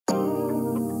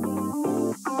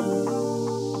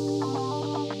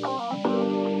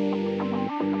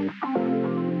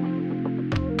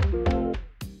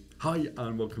Hi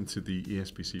and welcome to the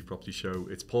ESPC Property Show.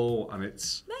 It's Paul and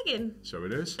it's Megan. So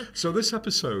it is. So this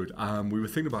episode, we were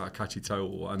thinking about a catchy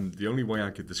title, and the only way I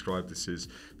could describe this is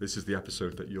the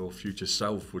episode that your future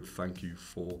self would thank you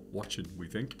for watching, we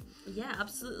think. Yeah,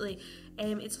 absolutely.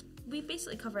 We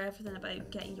basically cover everything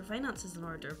about getting your finances in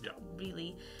order,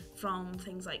 really, from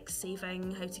things like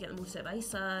saving, how to get the most out of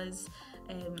ISAs.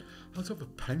 How to have a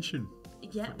pension.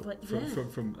 Yeah,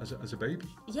 from as a baby.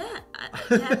 Yeah,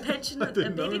 pension, a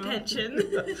baby pension.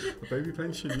 A baby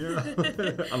pension, yeah.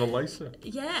 And a LISA.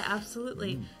 Yeah,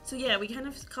 absolutely. So yeah, we kind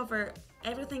of cover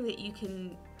everything that you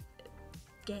can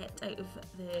get out of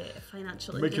the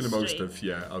financial industry. Making the most of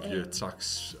your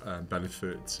tax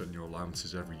benefits and your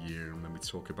allowances every year, and then we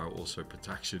talk about also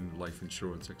protection, life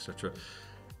insurance, etc.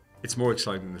 It's more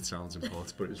exciting than it sounds in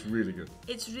parts, but it's really good.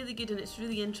 It's really good and it's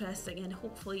really interesting, and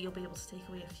hopefully you'll be able to take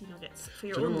away a few nuggets for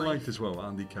your own life. Liked as well,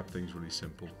 Andy kept things really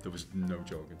simple. There was no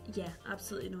jargon. Yeah,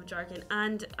 absolutely no jargon.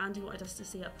 And Andy wanted us to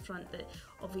say up front that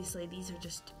obviously these are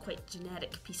just quite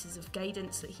generic pieces of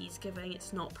guidance that he's giving.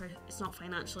 It's not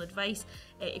financial advice.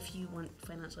 If you want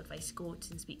financial advice, go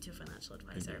and speak to a financial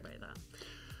advisor about that.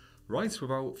 Right,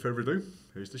 without further ado,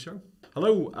 here's the show.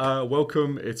 Hello,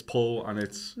 welcome. It's Paul and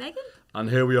it's Megan. And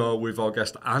here we are with our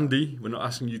guest, Andy. We're not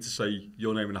asking you to say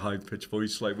your name in a high-pitched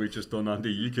voice like we've just done,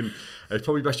 Andy. You can, it's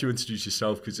probably best you introduce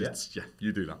yourself because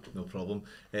you do that. No problem.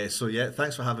 Thanks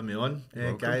for having me on,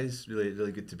 guys.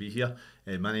 Really good to be here.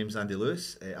 My name's Andy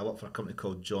Lewis. I work for a company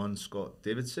called John Scott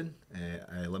Davidson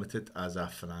Limited as a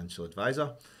financial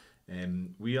advisor.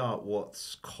 We are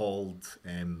what's called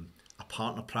a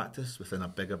partner practice within a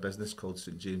bigger business called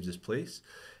St James's Place.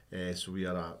 So we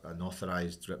are an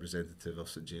authorised representative of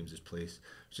St James's Place,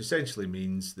 which essentially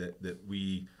means that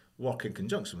we work in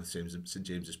conjunction with St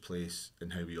James's Place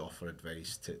in how we offer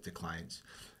advice to clients.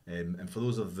 And for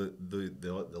those of the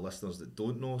listeners that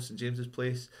don't know St James's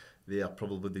Place, they are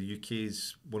probably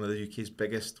one of the UK's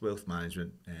biggest wealth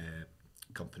management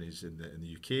companies in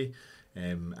the UK.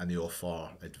 And they offer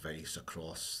advice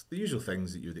across the usual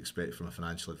things that you would expect from a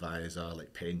financial advisor,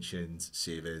 like pensions,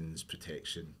 savings,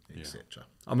 protection, etc.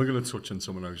 And we're going to touch on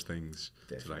some of those things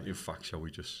today. In fact, shall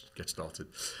we just get started?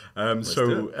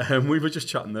 We were just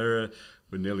chatting there.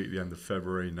 We're nearly at the end of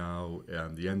February now.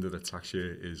 The end of the tax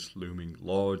year is looming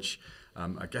large.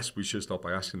 I guess we should start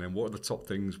by asking them, what are the top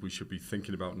things we should be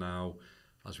thinking about now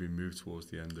as we move towards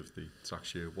the end of the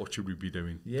tax year? What should we be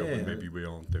doing that maybe we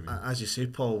aren't doing? As you say,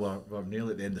 Paul, we're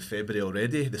nearly at the end of February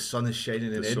already. The sun is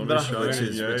shining in Edinburgh, which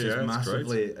is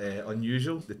massively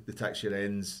unusual. The tax year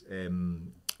ends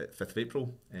at 5th of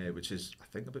April, which is, I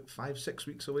think, about 5-6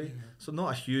 weeks away. Yeah. So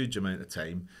not a huge amount of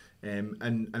time.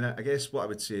 And I guess what I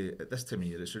would say at this time of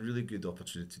year, it's a really good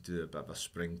opportunity to do a bit of a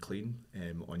spring clean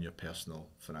on your personal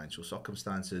financial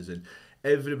circumstances. And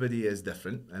everybody is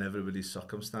different and everybody's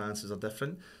circumstances are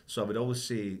different. So I would always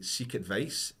say seek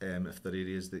advice if there are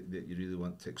areas that you really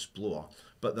want to explore.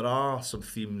 But there are some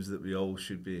themes that we all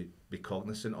should be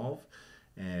cognizant of.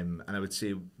 And I would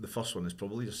say the first one is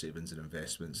probably your savings and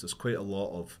investments. There's quite a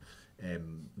lot of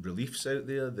reliefs out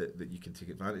there that you can take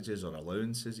advantages, or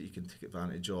allowances that you can take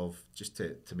advantage of, just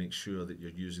to make sure that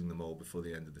you're using them all before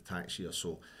the end of the tax year.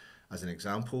 So as an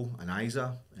example, an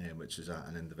ISA, which is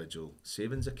an individual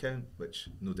savings account, which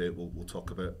no doubt we'll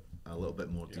talk about a little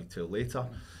bit more detail later.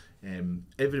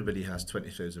 Everybody has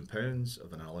 £20,000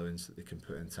 of an allowance that they can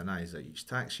put into an ISA each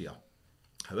tax year.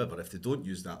 However, if they don't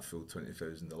use that full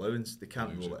 20,000 allowance, they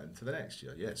can't roll it into the next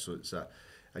year. Yeah, so it's a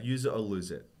use it or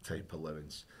lose it type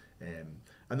allowance.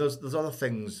 And there's other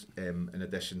things in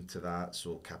addition to that,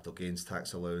 so capital gains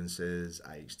tax allowances,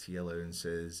 IHT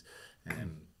allowances,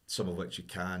 some of which you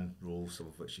can roll, some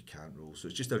of which you can't roll. So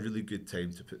it's just a really good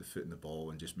time to put the foot in the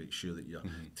ball and just make sure that you're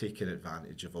taking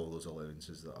advantage of all those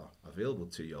allowances that are available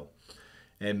to you.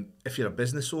 If you're a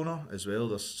business owner as well,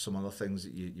 there's some other things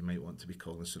that you might want to be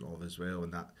cognizant of as well,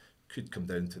 and that could come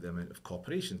down to the amount of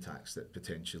corporation tax that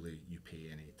potentially you pay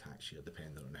any tax year,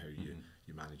 depending on how you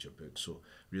manage your books. So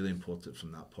really important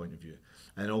from that point of view.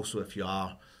 And also if you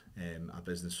are a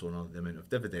business owner, the amount of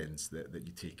dividends that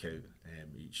you take out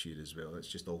each year as well. It's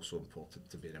just also important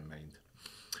to bear in mind.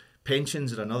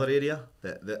 Pensions are another area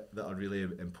that are really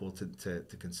important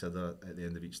to consider at the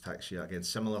end of each tax year. Again,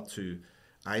 similar to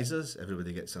ISAs,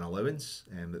 everybody gets an allowance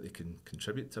that they can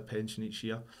contribute to a pension each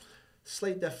year.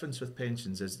 Slight difference with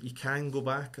pensions is you can go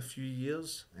back a few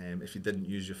years if you didn't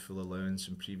use your full allowance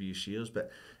in previous years,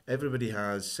 but everybody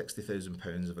has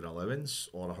 £60,000 of an allowance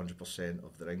or 100%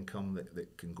 of their income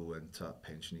that can go into a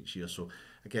pension each year. So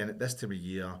again, at this time of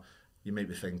year, you might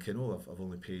be thinking, oh, I've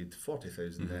only paid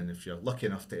 40,000 then if you're lucky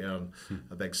enough to earn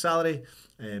a big salary.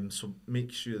 So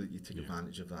make sure that you take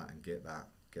advantage of that and get that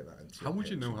get that into. How would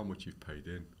you know how much you've paid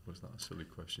in? Was that a silly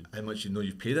question? How much you know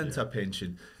you've paid into a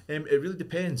pension? It really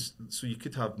depends. So you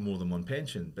could have more than one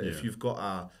pension, but if you've got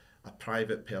a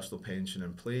private personal pension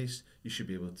in place, you should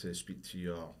be able to speak to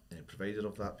your provider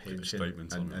of that pension,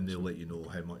 and they'll let you know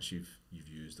how much you've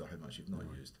used or how much you've not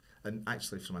used. And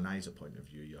actually, from an ISA point of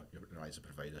view, your ISA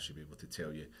provider should be able to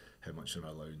tell you how much of an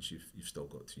allowance you've still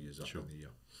got to use up in the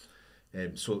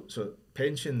year. So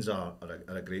pensions are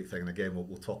a great thing, and again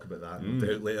we'll talk about that no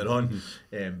doubt later on.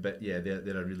 But yeah,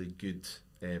 they're a really good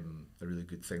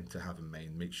thing to have in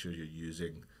mind. Make sure you're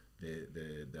using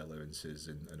the allowances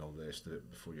and all the rest of it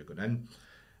before you're going in.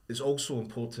 It's also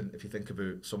important if you think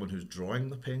about someone who's drawing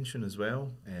the pension as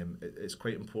well. It's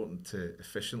quite important to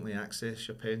efficiently access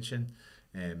your pension,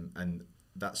 and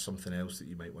that's something else that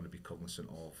you might want to be cognizant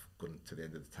of going to the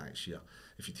end of the tax year.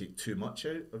 If you take too much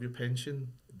out of your pension,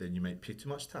 then you might pay too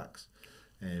much tax.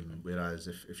 Whereas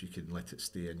if you can let it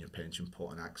stay in your pension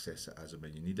pot and access it as and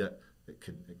when you need it, it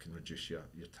can reduce your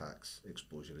tax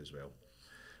exposure as well.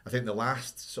 I think the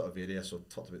last sort of area, so I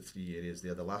talked about 3 areas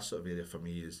there, the last sort of area for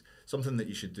me is something that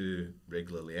you should do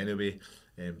regularly anyway,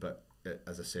 but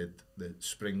as I said, the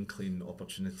spring clean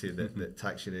opportunity that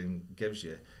tax year end gives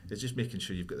you is just making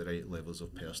sure you've got the right levels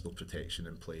of personal protection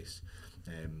in place,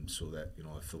 so that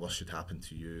if the worst should happen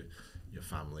to you, your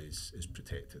family is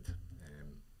protected.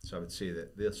 So I would say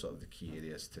that they're sort of the key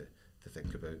areas to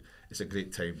think about. It's a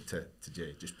great time to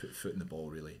just put foot in the ball,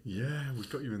 really. Yeah, we've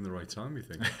got you in the right time, you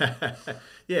think?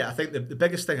 Yeah, I think the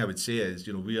biggest thing I would say is,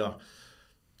 we are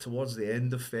towards the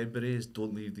end of February, is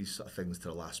don't leave these sort of things to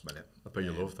the last minute. I bet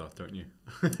you love that, don't you?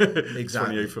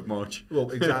 Exactly. 28th of March.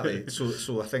 Well, exactly.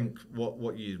 So I think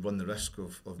what you run the risk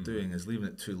of doing is leaving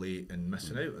it too late and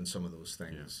missing out on some of those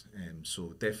things. Yeah.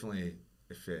 So definitely,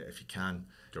 if you can,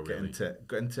 get into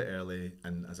it early,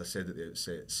 and as I said at the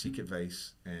outset, seek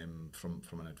advice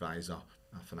from an advisor,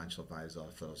 a financial advisor,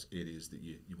 if there's areas that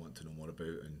you want to know more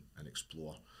about and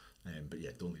explore. But yeah,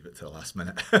 don't leave it to the last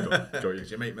minute,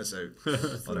 because you might miss out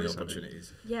on the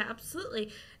opportunities. Yeah,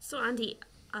 absolutely. So Andy,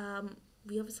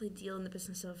 we obviously deal in the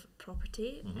business of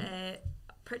property.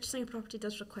 Purchasing a property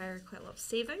does require quite a lot of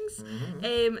savings.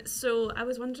 So I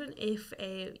was wondering if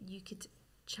you could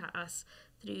chat us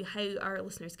through how our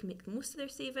listeners can make the most of their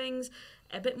savings,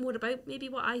 a bit more about maybe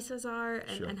what ISAs are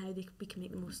and how we can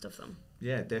make the most of them.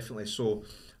 Yeah, definitely. So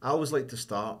I always like to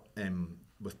start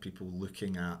with people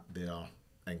looking at their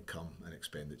income and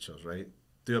expenditures, right?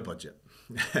 Do a budget.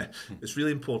 It's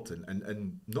really important,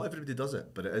 and not everybody does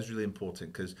it, but it is really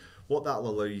important, because what that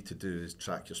will allow you to do is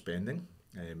track your spending,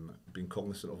 being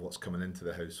cognizant of what's coming into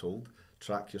the household,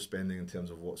 track your spending in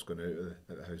terms of what's going out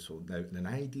of the household. Now, in an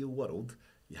ideal world,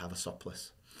 you have a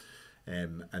surplus.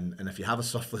 And if you have a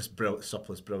surplus,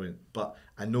 brilliant. But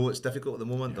I know it's difficult at the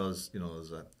moment. There's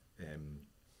a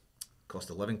cost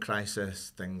of living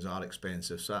crisis. Things are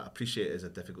expensive, so I appreciate it is a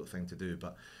difficult thing to do.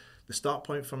 But the start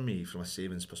point for me, from a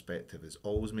savings perspective, is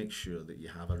always make sure that you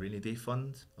have a rainy day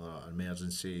fund or an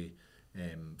emergency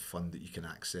fund that you can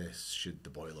access should the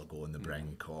boiler go in the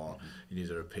brink, or you need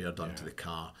a repair done to the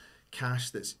car.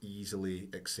 Cash that's easily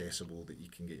accessible that you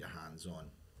can get your hands on.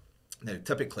 Now,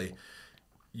 typically,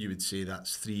 you would say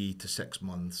that's 3 to 6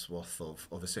 months worth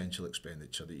of essential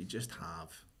expenditure that you just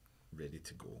have ready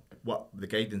to go. What the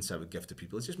guidance I would give to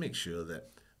people is just make sure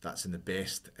that that's in the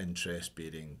best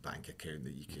interest-bearing bank account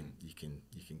that you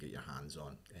can get your hands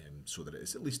on, so that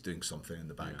it's at least doing something in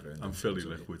the background. And fairly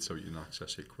liquid, so you can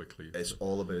access it quickly. It's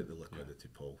all about the liquidity,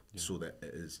 Paul, so that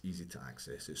it is easy to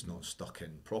access. It's not stuck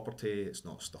in property. It's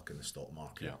not stuck in the stock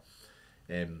market.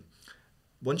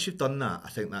 Once you've done that, I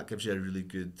think that gives you a really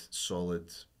good,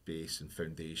 solid base and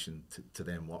foundation to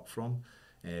then work from.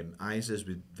 ISAs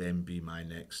would then be my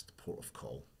next port of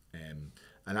call.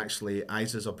 And actually,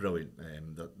 ISAs are brilliant.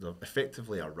 They're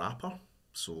effectively a wrapper.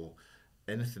 So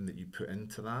anything that you put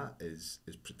into that is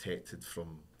protected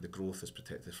from, the growth is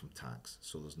protected from tax.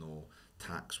 So there's no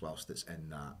tax whilst it's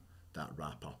in that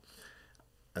wrapper.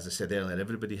 As I said earlier,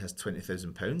 everybody has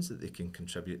 £20,000 that they can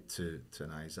contribute to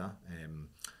an ISA.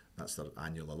 That's their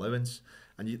annual allowance.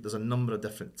 And there's a number of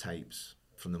different types,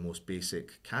 from the most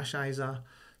basic cash ISA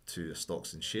to a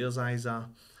stocks and shares ISA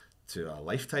to a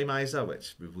lifetime ISA,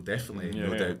 which we will definitely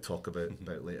no doubt talk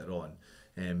about later on.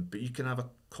 But you can have a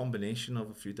combination of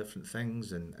a few different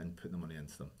things and put the money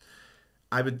into them.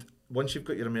 I would, once you've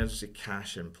got your emergency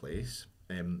cash in place,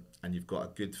 and you've got a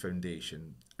good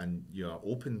foundation, and you're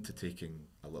open to taking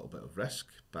a little bit of risk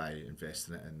by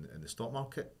investing it in the stock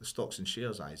market, the stocks and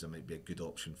shares ISA might be a good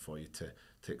option for you to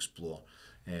explore.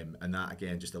 And that,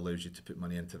 again, just allows you to put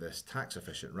money into this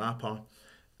tax-efficient wrapper,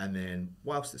 And then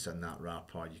whilst it's in that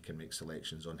wrapper, you can make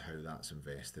selections on how that's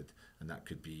invested, and that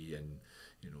could be in,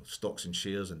 stocks and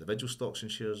shares, individual stocks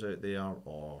and shares out there,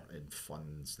 or in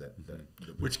funds that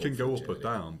which can go up or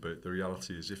down. But the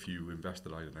reality is, if you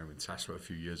invested, I don't know, in Tesla a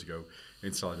few years ago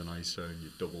inside an ISA and you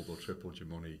doubled or tripled your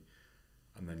money,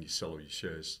 and then you sell all your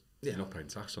shares, you're not paying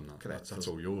tax on that. Correct. That's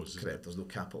all yours. Correct. There's no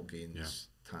capital gains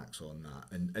tax on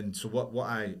that. And so what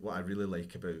I really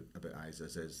like about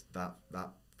ISAs is that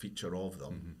feature of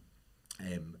them.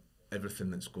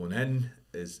 Everything that's going in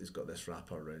is got this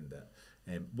wrapper around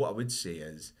it. What I would say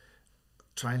is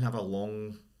try and have a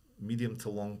medium to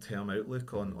long term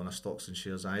outlook on a stocks and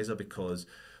shares ISA, because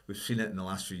we've seen it in the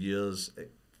last few years.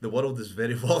 The world is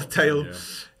very volatile,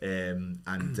 and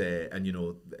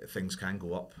things can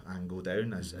go up and go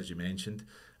down, as you mentioned.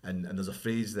 And there's a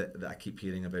phrase that I keep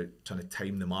hearing about, trying to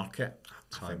time the market.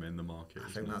 Time in the market.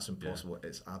 I think that's impossible. Yeah.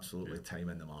 It's absolutely time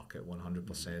in the market.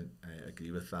 100%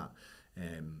 agree with that.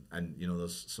 And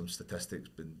there's some statistics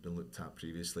been looked at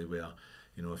previously where,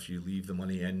 if you leave the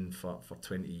money in for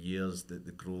 20 years, the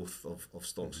growth of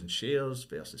stocks and shares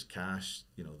versus cash,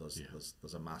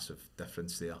 there's a massive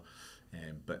difference there.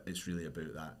 But it's really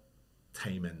about that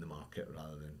time in the market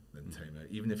rather than time out.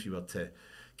 Even if you were to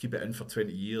keep it in for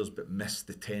 20 years but miss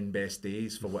the 10 best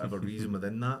days for whatever reason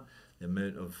within that, the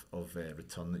amount of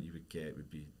return that you would get would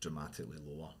be dramatically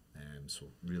lower. So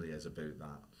really is about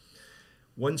that.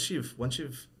 Once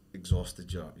you've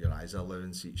exhausted your ISA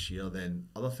allowance each year, then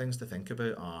other things to think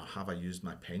about are, have I used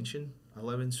my pension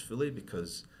allowance fully?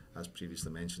 Because as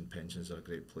previously mentioned, pensions are a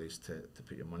great place to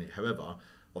put your money. However,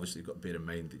 obviously you've got to bear in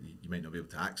mind that you might not be able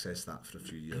to access that for a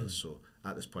few years. So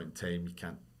at this point in time, you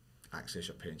can't access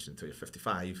your pension until you're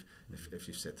 55 if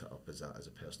you've set it up as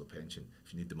a personal pension.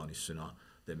 If you need the money sooner,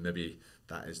 then maybe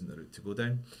that isn't the route to go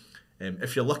down.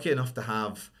 If you're lucky enough to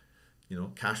have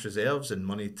cash reserves and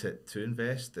money to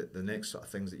invest, the next sort of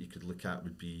things that you could look at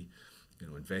would be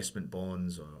investment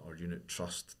bonds or unit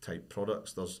trust type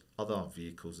products. There's other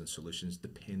vehicles and solutions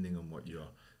depending on what your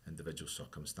individual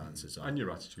circumstances are. And your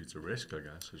attitude to risk, I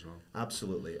guess, as well.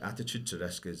 Absolutely. Attitude to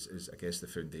risk is I guess, the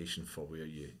foundation for where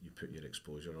you put your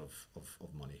exposure of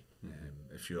money.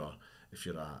 If you're a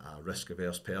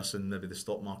risk-averse person, maybe the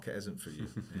stock market isn't for you.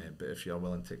 But if you're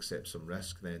willing to accept some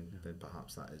risk, then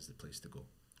perhaps that is the place to go.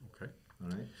 Okay. All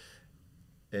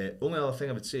right. Only other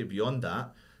thing I would say beyond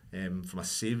that, from a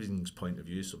savings point of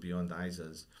view, so beyond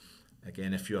ISAs,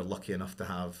 again, if you're lucky enough to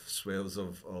have swells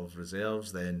of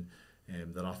reserves, then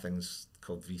there are things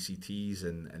called VCTs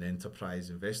and enterprise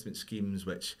investment schemes,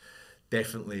 which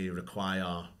definitely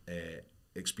require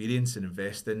experience in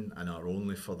investing and are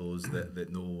only for those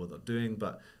that know what they're doing,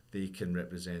 but they can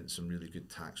represent some really good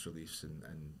tax reliefs and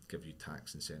give you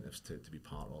tax incentives to be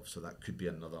part of. So that could be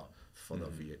another further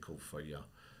vehicle for your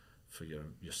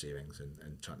savings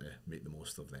and trying to make the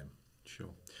most of them. Sure.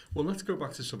 Well, let's go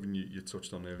back to something you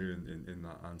touched on earlier in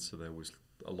that answer. There was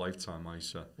a lifetime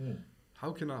ISA.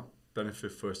 How can that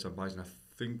benefit first-time buyers? And I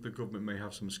think the government may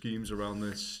have some schemes around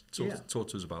this. Talk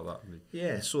to us about that.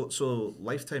 Yeah, so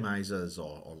lifetime ISAs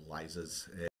or LISAs.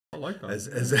 I like that.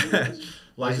 Is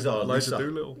Liza or Lisa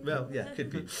Doolittle. Well, yeah, could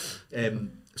be.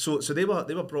 So they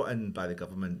were brought in by the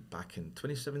government back in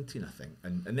 2017, I think,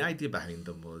 and the idea behind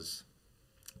them was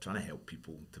trying to help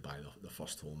people to buy their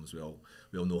first homes. We all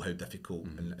know how difficult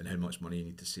and how much money you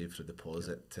need to save for a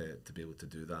deposit to be able to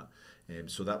do that.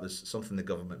 So that was something the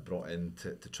government brought in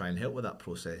to try and help with that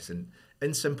process. And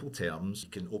in simple terms, you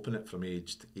can open it from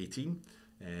aged 18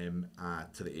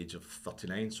 to the age of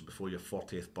 39, so before your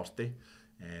 40th birthday.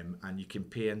 And you can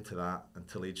pay into that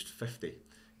until aged 50.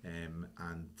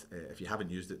 And if you haven't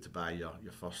used it to buy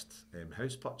your first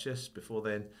house purchase before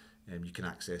then, you can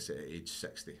access it at age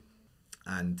 60.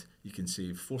 And you can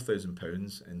save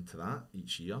 £4,000 into that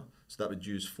each year. So that would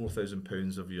use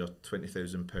 £4,000 of your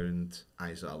 £20,000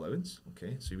 ISA allowance.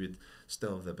 Okay, so you would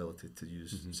still have the ability to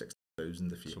use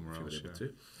 £60,000 if you were able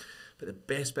to. But the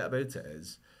best bit about it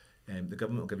is the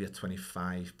government will give you a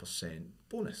 25%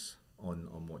 bonus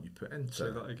on what you put into.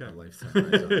 Say that again. A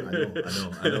lifetime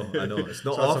ISA. I know. It's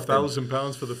not so often.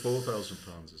 £1,000 for the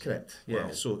 £4,000. Correct. Yeah.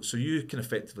 Wow. So you can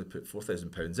effectively put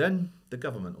 £4,000 in. The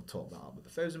government will top that up with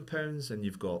 £1,000, and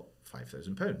you've got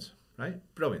 £5,000. Right.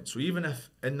 Brilliant. So even if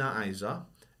in that ISA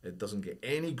it doesn't get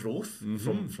any growth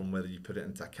from whether you put it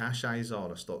into a cash ISA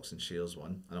or a stocks and shares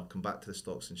one, and I'll come back to the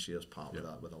stocks and shares part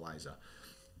with a LISA.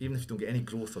 Even if you don't get any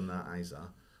growth on that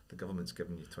ISA, the government's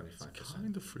giving you 25%. It's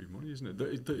kind of free money, isn't it?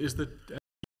 Is the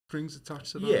strings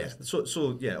attached to that? Yeah. So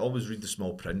always read the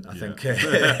small print. I think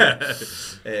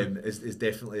is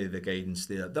definitely the guidance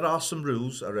there. There are some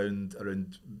rules around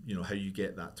how you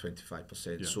get that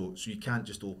 25%. Yeah. So you can't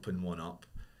just open one up.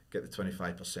 get the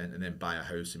 25% and then buy a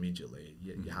house immediately,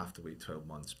 you have to wait 12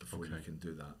 months before you can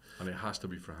do that. And it has to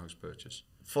be for a house purchase?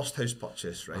 First house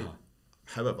purchase, right?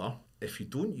 However, if you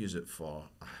don't use it for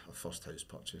a first house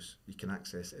purchase, you can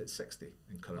access it at 60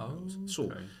 in current rules. So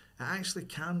it actually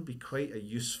can be quite a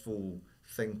useful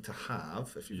thing to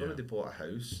have if you've already bought a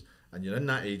house and you're in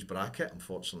that age bracket.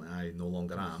 Unfortunately, I no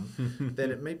longer am.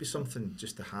 Then it might be something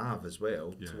just to have as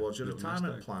well towards your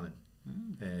retirement planning.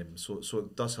 So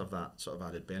it does have that sort of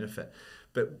added benefit.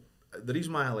 But the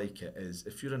reason why I like it is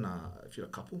if you're a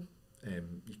couple,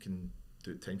 you can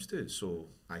do it times 2. So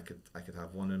I could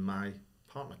have one and my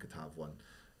partner could have one.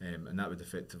 And that would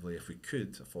effectively, if we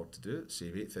could afford to do it,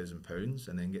 save £8,000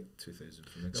 and then get 2,000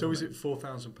 from the government. So is it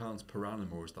 £4,000 per annum,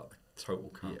 or is that the total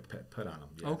cap? Yeah, per annum.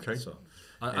 Yeah. Okay. So,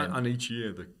 and each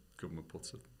year the government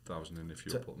puts £1,000 in if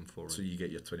you're putting for it. So you get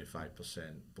your 25%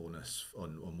 bonus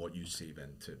on what you save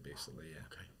into it, basically. Yeah.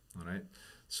 Okay. All right.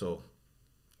 So,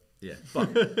 yeah. But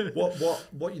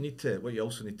what you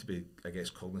also need to be, I guess,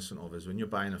 cognizant of is when you're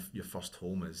buying your first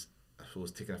home is, I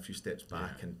suppose, taking a few steps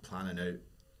back and planning out,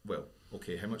 well,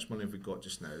 okay, how much money have we got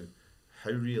just now?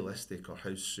 How realistic or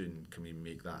how soon can we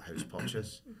make that house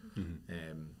purchase?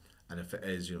 And if it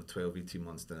is, 12, 18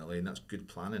 months down the line, that's good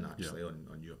planning actually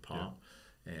on your part.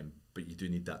 But you do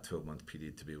need that 12-month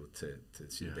period to be able to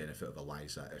see the benefit of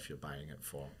ELISA if you're buying it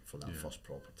for that first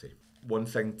property. One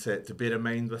thing to bear in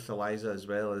mind with ELISA as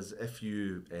well is if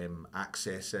you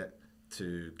access it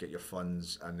to get your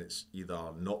funds and it's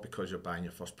either not because you're buying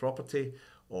your first property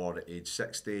or at age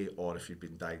 60, or if you've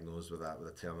been diagnosed with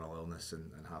a terminal illness and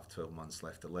have 12 months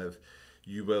left to live,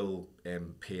 you will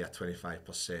pay a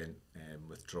 25%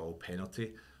 withdrawal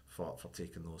penalty for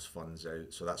taking those funds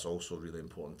out. So that's also really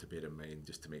important to bear in mind,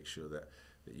 just to make sure that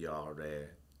you are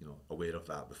aware of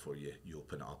that before you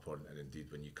open it up, and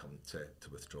indeed when you come to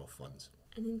withdraw funds.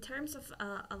 And in terms of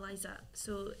ELISA,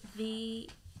 so there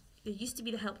used to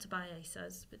be the Help to Buy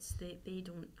ISAs, but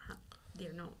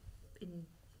they're not in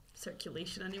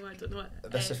circulation anymore. I don't know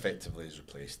what. This effectively has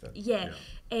replaced it. Yeah.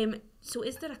 So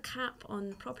is there a cap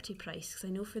on property price? Because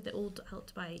I know for the old Help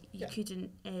to Buy, you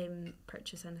couldn't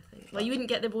purchase anything. Well, you wouldn't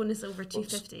get the bonus over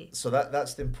 250. So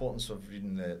that's the importance of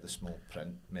reading the small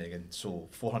print, Megan. So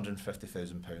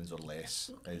 £450,000 or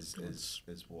less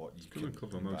is what you can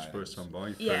cover most first-time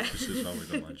buying Yeah. purchases, I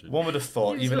would imagine. One would have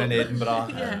thought, even in Edinburgh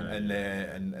Yeah.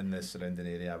 and in the surrounding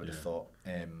area, I would have thought.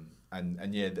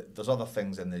 And yeah, there's other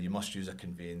things in there. You must use a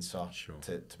conveyancer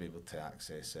to be able to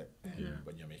access it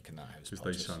when you're making that house purchase.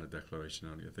 Because they sign a declaration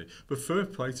on it. But fair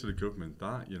play to the government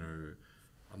that,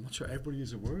 I'm not sure everybody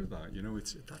is aware of that.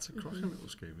 That's a cracking little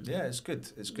scheme, isn't it? Yeah, it's good.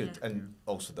 It's good. Yeah. And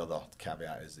also the other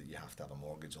caveat is that you have to have a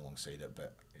mortgage alongside it,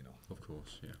 but Of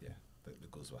course, yeah. Yeah,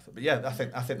 that goes with it. But yeah, I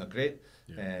think they're great.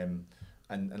 Yeah.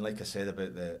 And like I said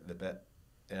about the bit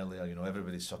earlier,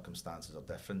 everybody's circumstances are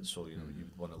different, so you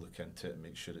would want to look into it and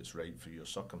make sure it's right for your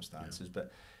circumstances.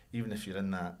 But even if you're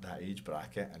in that age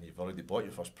bracket and you've already bought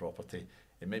your first property,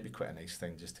 it might be quite a nice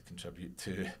thing just to contribute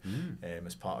to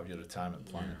as part of your retirement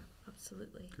plan. Yeah,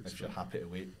 absolutely. If you're happy to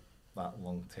wait that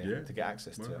long term to get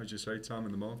access to it. As you say, time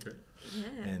in the market.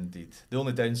 Yeah. Indeed. The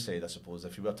only downside, I suppose,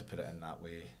 if you were to put it in that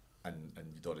way, and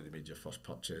you'd already made your first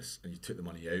purchase and you took the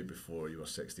money out before you were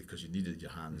 60 because you needed your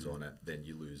hands on it, then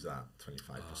you lose that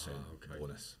 25%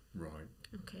 bonus. Right.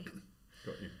 Okay.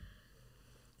 Got you.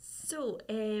 So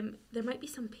there might be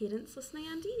some parents listening,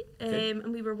 Andy,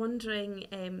 and we were wondering,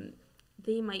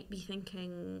 they might be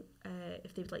thinking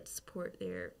if they would like to support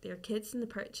their kids in the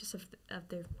purchase of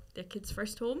their kids'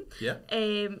 first home. Yeah.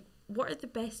 What are the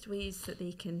best ways that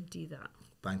they can do that?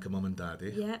 Bank of mum and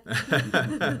daddy. Yeah.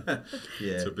 Yeah.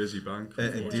 It's a busy bank.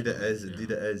 Indeed it is. Indeed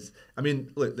it is. I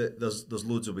mean, look, there's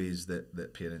loads of ways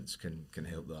that parents can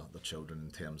help their children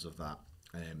in terms of that.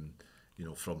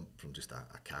 From just a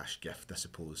cash gift, I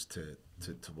suppose,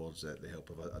 towards the help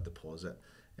of a deposit.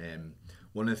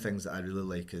 One of the things that I really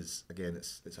like is, again,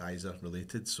 it's ISA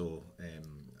related, so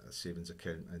a savings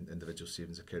account, and individual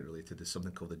savings account related, is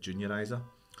something called a junior ISA.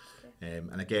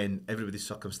 And again, everybody's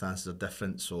circumstances are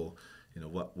different, so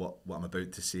what I'm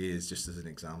about to say is just as an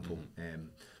example.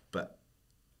 But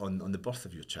on the birth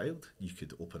of your child, you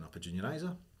could open up a junior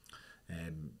ISA.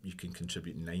 You can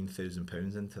contribute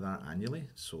 £9,000 into that annually,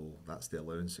 so that's the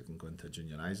allowance that can go into a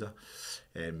junior ISA.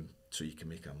 So you can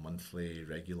make a monthly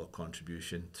regular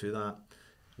contribution to that.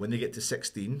 When they get to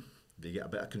 16, they get a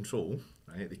bit of control,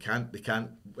 right? They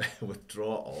can't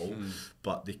withdraw it all,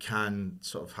 but they can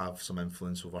sort of have some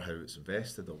influence over how it's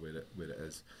invested or where it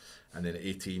is. And then at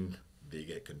 18, they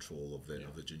get control of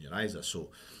the junior ISA.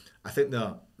 So I think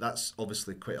that's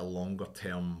obviously quite a longer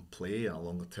term play and a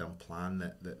longer term plan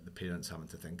that the parents having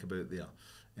to think about there.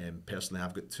 Personally,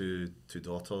 I've got two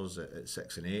daughters at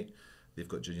 6 and 8. They've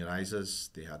got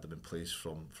juniorisers. They had them in place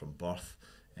from birth.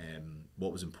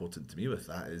 What was important to me with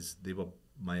that is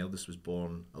my eldest was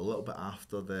born a little bit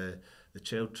after the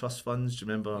child trust funds. Do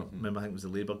you remember? Remember, I think it was the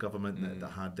Labour government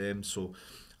that had them. So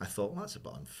I thought, well, that's a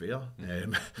bit unfair.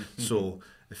 So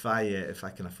if I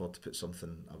can afford to put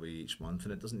something away each month,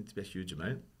 and it doesn't need to be a huge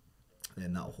amount,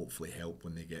 then that'll hopefully help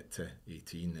when they get to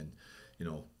 18. And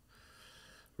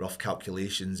rough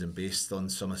calculations, and based on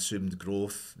some assumed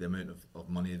growth, the amount of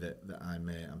money that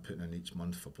I'm putting in each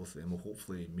month for both of them will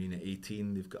hopefully mean at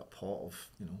 18 they've got a pot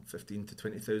of £15,000 to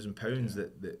 £20,000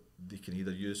 that they can either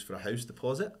use for a house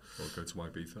deposit or go to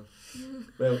Ibiza.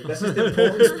 Well, this is the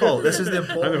importance, Paul. This is the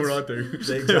importance. I know what I do.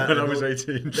 Exactly. When I was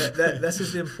 18. This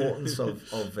is the importance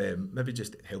of maybe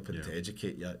just helping to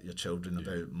educate your children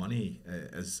about money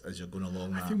as you're going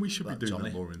along. I think we should be doing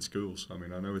that more in schools. I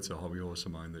mean, I know it's a hobby horse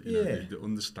of mine that the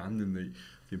understanding the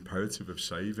imperative of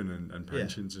saving and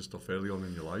pensions and stuff early on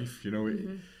in your life.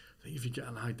 I think if you get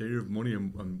an idea of money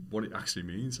and what it actually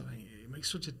means, I think it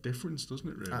makes such a difference, doesn't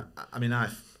it, really? I mean, I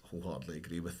wholeheartedly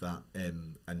agree with that.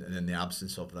 And in the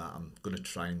absence of that, I'm going to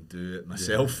try and do it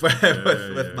myself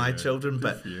with my children.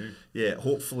 But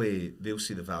hopefully they'll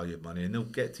see the value of money and they'll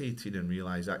get to 18 and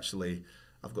realise, actually,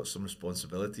 I've got some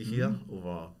responsibility here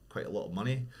over quite a lot of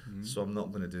money, so I'm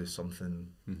not going to do something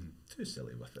too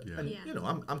silly with it. And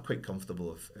I'm quite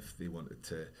comfortable if they wanted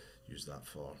to use that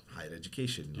for higher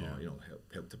education or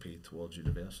help to pay towards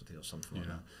university or something like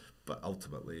that. But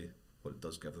ultimately, what it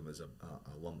does give them is a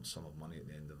lump sum of money at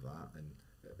the end of that, and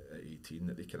at 18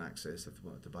 that they can access if they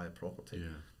wanted to buy a property.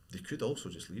 They could also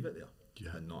just leave it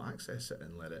there and not access it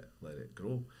and let it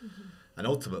grow. And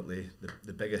ultimately,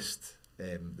 the biggest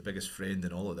friend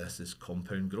in all of this is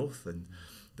compound growth. And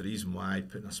the reason why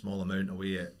putting a small amount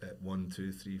away at 1,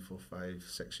 2, 3, 4, 5,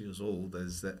 6 years old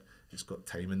is that it's got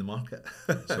time in the market.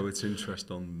 So it's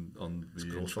interest on the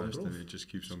growth interest, on growth. and it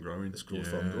just keeps on growing. It's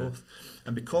growth on growth.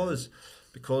 And because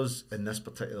in this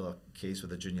particular case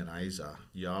with a junioriser,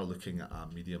 you are looking at a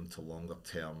medium to longer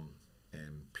term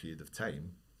period of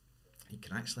time, you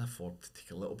can actually afford to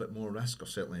take a little bit more risk, or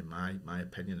certainly in my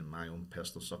opinion, in my own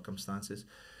personal circumstances,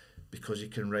 because you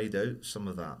can ride out some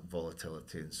of that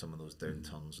volatility and some of those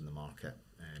downturns in the market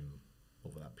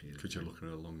over that period. Because you're looking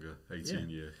at a longer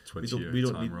 18-year,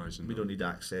 20-year time horizon. We don't need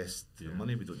access to the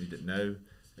money. We don't need it now.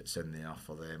 It's in there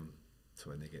for them to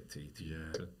when they get to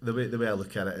 18. The way I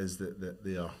look at it is that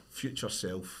their future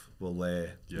self will,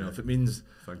 if it means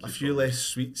a few less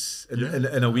sweets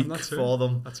in a week for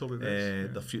them, that's all it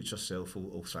is. The future self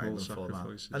will thank them for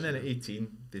that. And then at 18,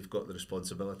 they've got the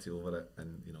responsibility over it,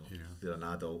 and they're an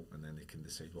adult, and then they can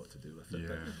decide what to do with it.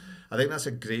 But I think that's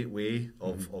a great way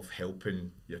of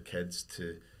helping your kids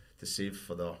to save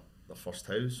for their first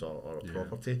house or a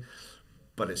property.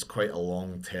 But it's quite a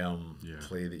long-term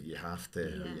play that you have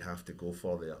to go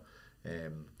for there.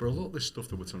 But a lot of this stuff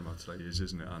that we're talking about today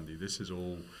isn't it, Andy? This is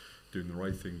all doing the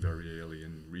right thing very early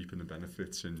and reaping the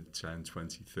benefits in 10,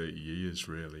 20, 30 years,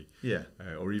 really.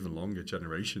 Or even longer,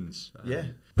 generations.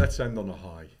 Let's end on a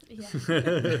high.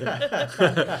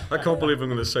 I can't believe I'm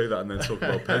going to say that and then talk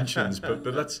about pensions. But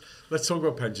let's talk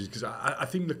about pensions, because I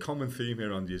think the common theme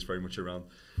here, Andy, is very much around,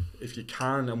 if you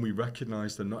can, and we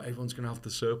recognise that not everyone's going to have the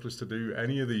surplus to do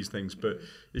any of these things, but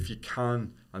if you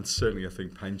can, and certainly I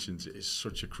think pensions is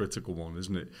such a critical one,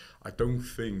 isn't it? I don't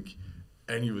think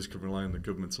any of us can rely on the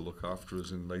government to look after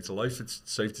us in later life. It's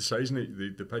safe to say, isn't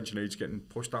it? The pension age is getting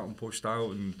pushed out,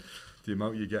 and the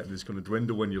amount you're getting is going to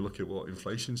dwindle when you look at what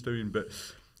inflation's doing. But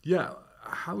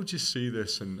how would you see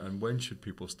this, and when should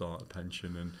people start a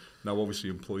pension? And now obviously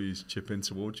employees chip in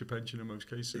towards your pension in most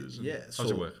cases. How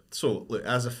does it work? So look,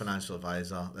 as a financial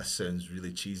advisor, this sounds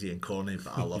really cheesy and corny,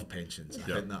 but I love pensions.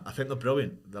 I think they're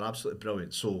brilliant. They're absolutely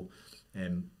brilliant. So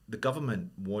the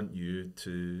government want you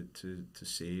to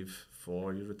save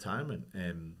for your retirement.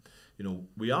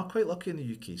 We are quite lucky in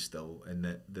the UK still in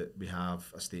that we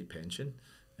have a state pension,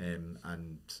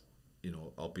 and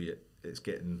albeit it's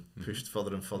getting pushed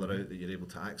further and further out that you're able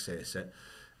to access it.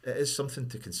 It is something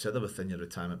to consider within your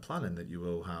retirement planning, that you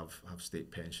will have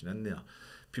state pension in there.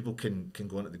 People can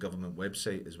go onto the government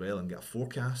website as well and get a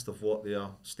forecast of what their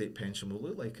state pension will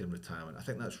look like in retirement. I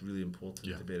think that's really important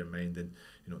to bear in mind, and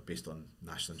based on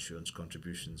national insurance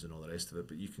contributions and all the rest of it.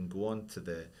 But you can go on to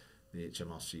the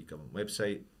HMRC government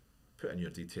website, put in your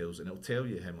details, and it'll tell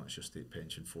you how much your state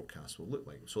pension forecast will look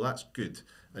like. So that's good,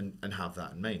 and have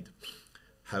that in mind.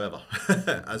 However,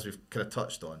 as we've kind of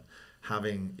touched on,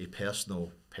 having a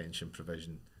personal pension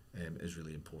provision is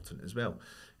really important as well.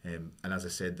 And as I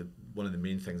said, one of the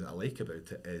main things that I like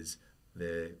about it is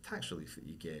the tax relief that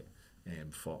you get.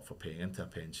 for paying into a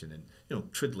pension. And you know,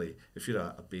 truthfully, if you're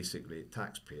a basic rate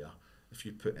taxpayer, if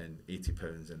you put in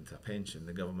 £80 into a pension,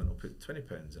 the government will put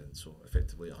 £20 in, so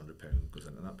effectively £100 goes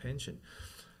into that pension.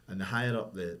 And the higher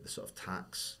up the sort of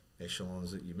tax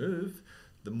echelons that you move,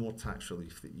 the more tax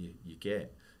relief that you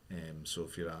get. So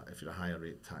if you're a higher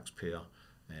rate taxpayer,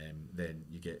 then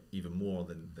you get even more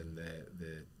than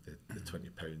the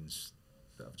 £20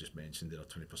 that I've just mentioned there, or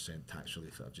 20% tax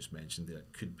relief that I've just mentioned there.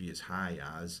 It could be as high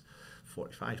as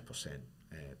 45%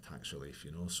 tax relief,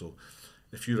 you know. So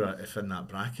if in that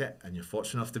bracket and you're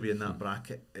fortunate enough to be in that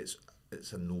bracket, it's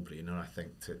a no-brainer, I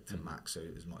think, to max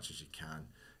out as much as you can.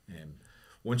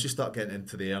 Once you start getting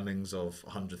into the earnings of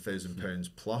 £100,000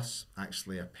 plus,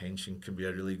 actually a pension can be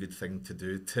a really good thing to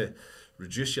do to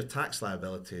reduce your tax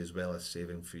liability as well as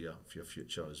saving for your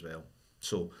future as well.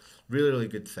 So really, really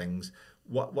good things.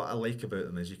 What I like about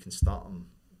them is you can start them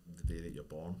the day that you're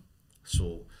born.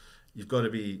 So you've got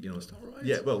to be, you know, right.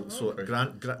 Yeah. Well, so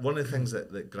one of the things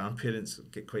that grandparents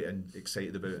get quite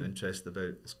excited about and interested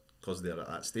about, because they're at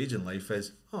that stage in life,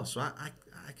 is so I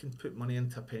can put money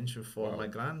into a pension for my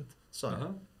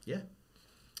grandson. Yeah.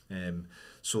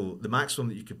 So the maximum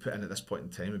that you could put in at this point in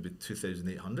time would be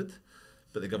 2,800,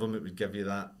 but the government would give you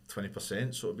that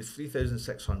 20%, so it would be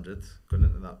 3,600 going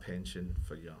into that pension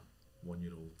for your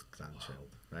 1-year-old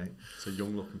grandchild, right? It's a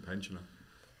young-looking pensioner.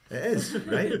 It is,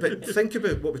 right? But think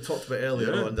about what we talked about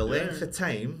earlier on, the length of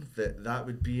time that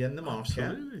would be in the market.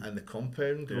 Absolutely. And the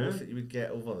compound growth that you would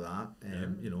get over that.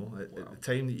 You know, at the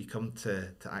time that you come to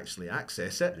actually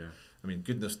access it, I mean,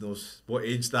 goodness knows what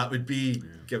age that would be,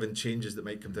 given changes that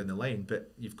might come down the line,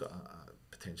 but you've got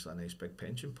potentially a nice big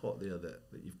pension pot there that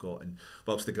you've got. And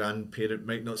whilst the grandparent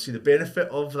might not see the benefit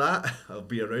of that, or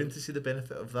be around to see the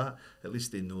benefit of that, at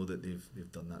least they know that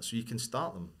they've done that. So you can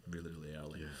start them really, really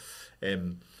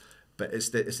early. But it's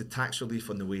the tax relief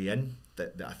on the way in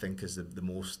that I think is the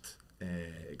most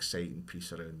exciting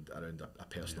piece around a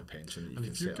personal pension that you and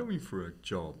can if you're set up. going for a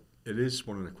job, it is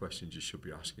one of the questions you should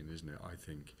be asking, isn't it? I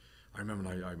think. I remember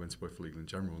I went to work for Legal and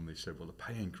General and they said, well, the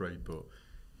pay ain't great, but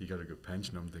you got a good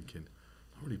pension. I'm thinking,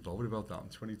 I'm not really bothered about that. I'm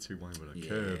 22, why would I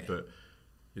care? But,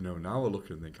 you know, now I look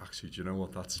and think, actually, do you know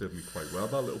what? That served me quite well,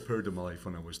 that little period of my life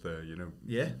when I was there, you know,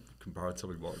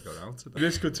 comparatively what I got out of it.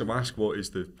 It's good to ask, what is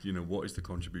the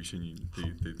contribution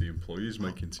the employers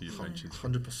make into your pensions?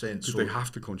 100%. Because they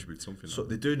have to contribute something. So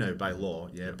they do now by law,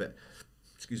 but,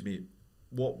 excuse me,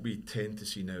 what we tend to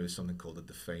see now is something called a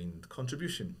defined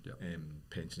contribution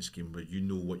pension scheme, where you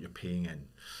know what you're paying in.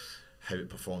 How it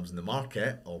performs in the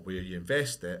market or where you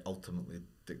invest it ultimately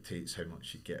dictates how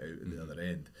much you get out at the other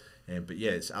end. But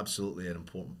yeah, it's absolutely an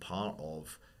important part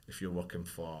of, if you're working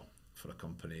for a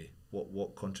company,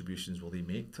 what contributions will they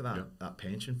make to that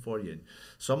pension for you?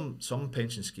 And some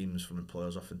pension schemes from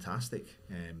employers are fantastic.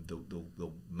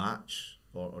 They'll match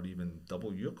or even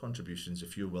double your contributions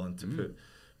if you're willing to put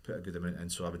a good amount in.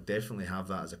 So I would definitely have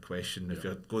that as a question if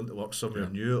you're going to work somewhere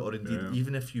new, or indeed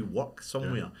even if you work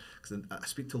somewhere. Because I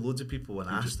speak to loads of people and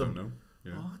ask them, I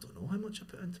don't know how much I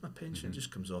put into my pension. It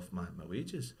just comes off my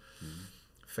wages.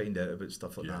 Find out about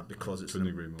stuff like that, because it's an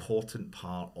important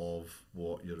part of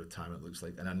what your retirement looks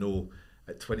like. And I know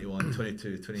at 21,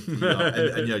 22, 23,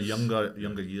 in your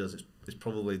younger years, it's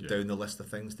probably down the list of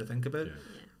things to think about.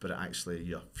 But actually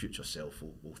your future self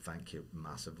will thank you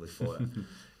massively for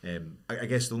it. I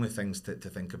guess the only things to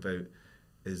think about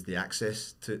is the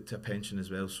access to a pension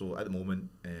as well. So at the moment,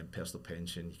 personal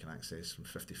pension you can access from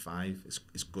 55.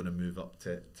 It's going to move up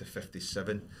to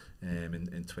 57 in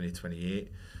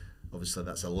 2028. Obviously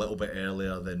that's a little bit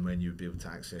earlier than when you'd be able to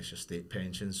access your state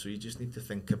pension. So you just need to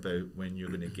think about when you're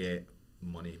going to get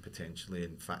money potentially,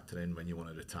 and factor in when you want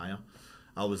to retire.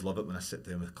 I always love it when I sit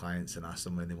down with clients and ask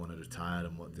them when they want to retire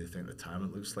and what they think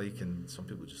retirement looks like, and some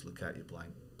people just look at you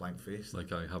blank faced.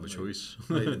 Like I have a choice.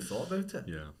 Not even thought about it.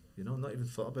 You know, not even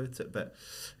thought about it. But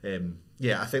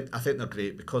I think they're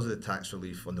great because of the tax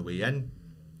relief on the way in,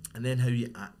 and then how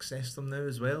you access them now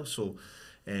as well. So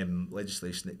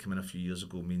legislation that came in a few years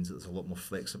ago means that there's a lot more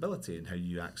flexibility in how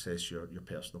you access your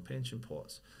personal pension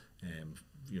pots.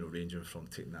 You know, ranging from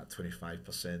taking that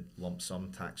 25% lump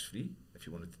sum tax free if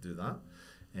you wanted to do that,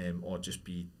 or just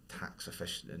be tax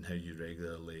efficient in how you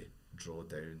regularly draw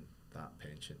down that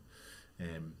pension.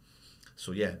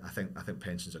 So yeah, I think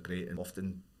pensions are great, and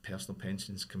often personal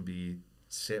pensions can be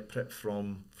separate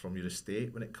from your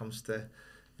estate when it comes to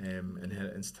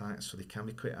inheritance tax, so they can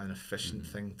be quite an efficient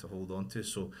thing to hold on to.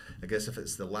 So I guess if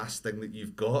it's the last thing that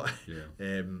you've got,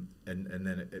 and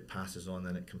then it passes on,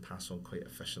 then it can pass on quite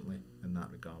efficiently in that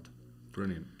regard.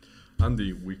 Brilliant.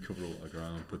 Andy, we covered all the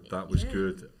ground, but that was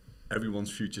good.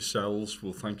 everyone's future selves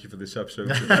will thank you for this episode.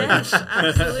 Yes,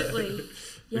 absolutely.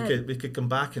 Yeah. We could come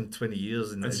back in 20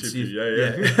 years and see,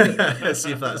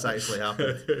 see if that's actually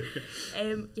happened.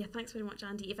 Thanks very much,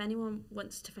 Andy. If anyone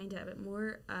wants to find out a bit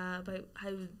more about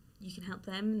how you can help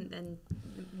them and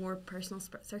more personal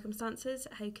circumstances,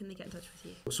 how can they get in touch with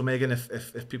you? So Megan,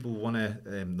 if people want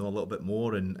to know a little bit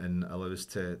more and allow us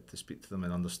to speak to them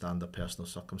and understand their personal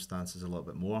circumstances a little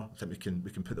bit more, I think we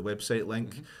can put the website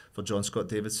link for John Scott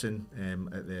Davidson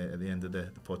at the end of the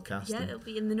podcast. Yeah, it'll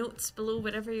be in the notes below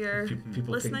wherever you're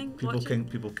listening.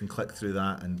 People can click through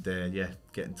that and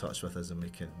get in touch with us, and we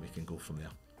can go from there.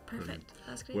 Perfect. Brilliant.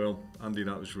 That's great. Well, Andy,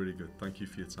 that was really good. Thank you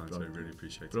for your time. So I really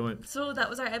appreciate it. Brilliant. So that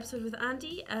was our episode with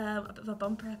Andy. A bit of a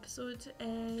bumper episode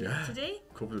today.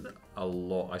 Covered a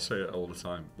lot. I say it all the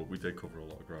time, but we did cover a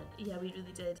lot of ground. Yeah, we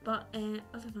really did. But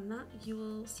other than that, you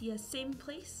will see us same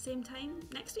place, same time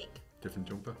next week. Different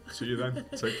jumper. See you then.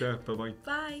 Take care. Bye-bye.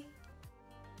 Bye.